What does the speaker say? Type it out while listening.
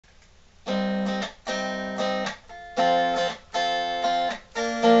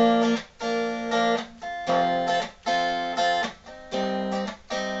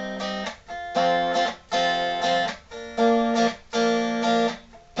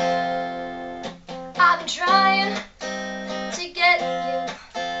been trying to get you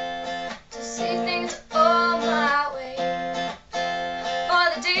to see things all my way.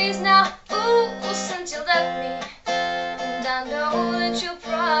 For the days now, ooh, since you left me, and I know that you'll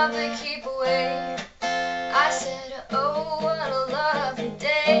probably keep away. I said, oh, what a lovely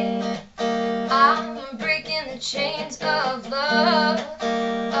day. I'm breaking the chains of love.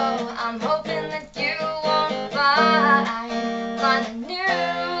 Oh, I'm hoping that you won't find a new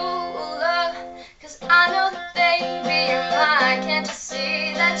love. 'Cause I know that, baby, you're mine. Can't you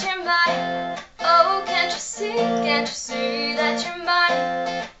see that you're mine? Oh, can't you see that you're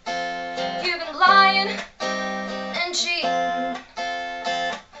mine? You've been lying and cheating,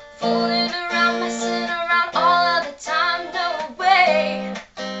 fooling around, messing around all of the time. No way,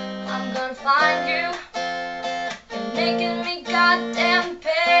 I'm gonna find you. You're making me goddamn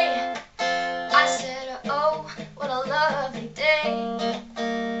pay. I said, oh, what a lovely day.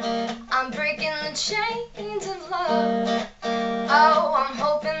 I'm breaking the chains of love. Oh, I'm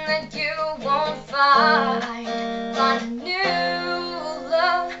hoping that you won't find a new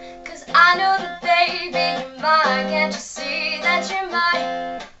love. 'Cause I know that, baby, you're mine. Can't you see that you're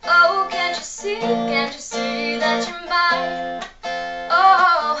mine? Oh, can't you see that you're mine?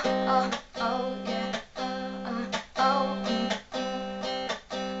 Oh, oh, oh, yeah, oh,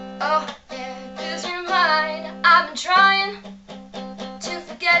 oh, yeah, 'cause you're mine. I've been trying to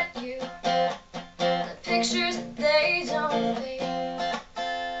forget you. The pictures, they don't fade.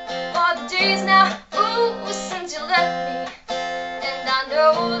 For the days now, ooh, since you left me, and I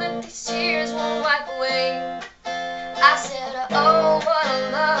know that these tears won't wipe away. I said, oh, what a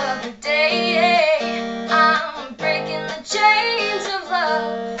lovely day. I'm breaking the chains of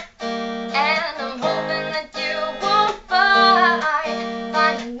love, and I'm hoping that you won't find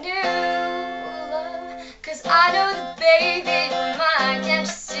a new love. 'Cause I know that, baby, you're mine. Can't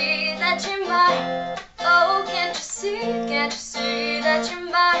you see that you're mine? Oh, can't you see that you're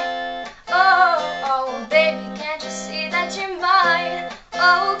mine? Oh, oh, baby, can't you see that you're mine?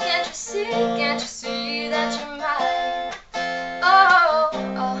 Oh, can't you see that you're mine? Oh,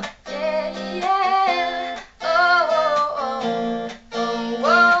 oh, yeah, yeah. Oh, oh, oh,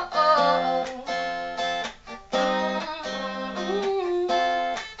 oh, oh,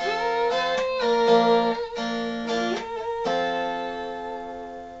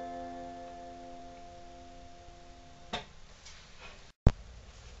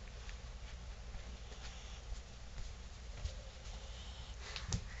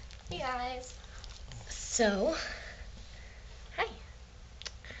 Hey guys. So, hi.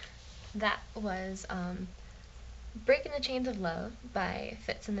 That was Breaking the Chains of Love by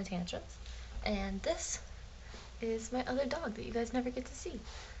Fitz and the Tantrums. And this is my other dog that you guys never get to see.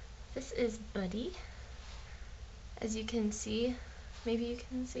 This is Buddy. As you can see, maybe you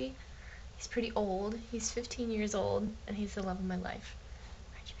can see, he's pretty old. He's 15 years old, and he's the love of my life.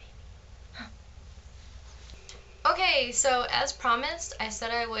 Aren't you, baby? Huh. Okay, so as promised, I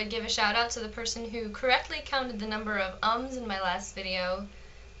said I would give a shout out to the person who correctly counted the number of ums in my last video.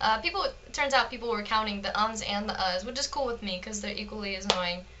 It turns out people were counting the ums and the uhs, which is cool with me because they're equally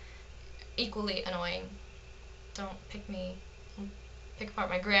annoying. Don't pick me. Pick apart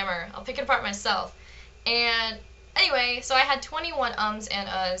my grammar. I'll pick it apart myself. And anyway, so I had 21 ums and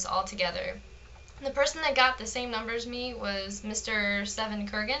uhs all together. And the person that got the same numbers as me was Mr. Seven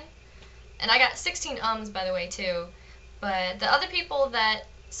Kurgan. And I got 16 ums, by the way, too. But the other people that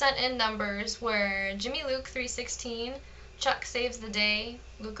sent in numbers were Jimmy Luke 316, Chuck Saves the Day,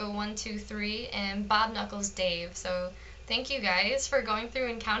 Luca 123, and Bob Knuckles Dave. So thank you guys for going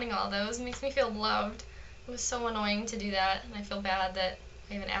through and counting all those. It makes me feel loved. It was so annoying to do that, and I feel bad that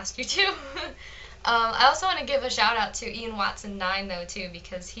I even asked you to. I also want to give a shout out to Ian Watson 9 though too,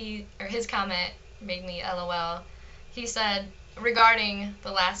 because his comment made me LOL. He said, regarding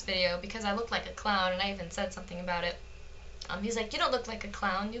the last video, because I looked like a clown, and I even said something about it. He's like, you don't look like a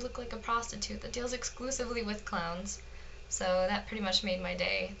clown, you look like a prostitute that deals exclusively with clowns. So that pretty much made my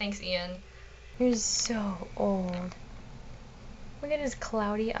day. Thanks, Ian. You're so old. Look at his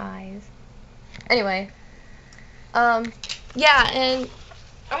cloudy eyes. Anyway, yeah, and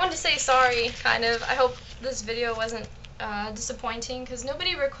I wanted to say sorry, kind of. I hope this video wasn't disappointing, because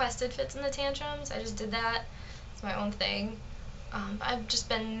nobody requested Fitz and the Tantrums. I just did that. It's my own thing. I've just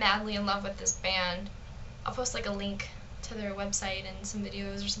been madly in love with this band. I'll post like a link to their website and some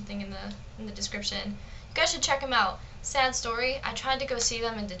videos or something in the description. You guys should check them out. Sad story, I tried to go see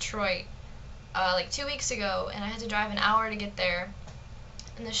them in Detroit like 2 weeks ago, and I had to drive an hour to get there,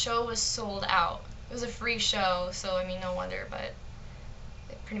 and the show was sold out. It was a free show, so I mean, no wonder, but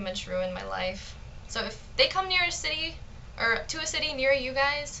it pretty much ruined my life. So if they come near a city, or to a city near you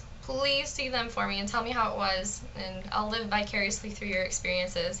guys, please see them for me and tell me how it was, and I'll live vicariously through your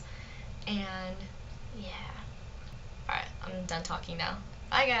experiences. And yeah. Alright, I'm done talking now.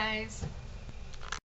 Bye guys!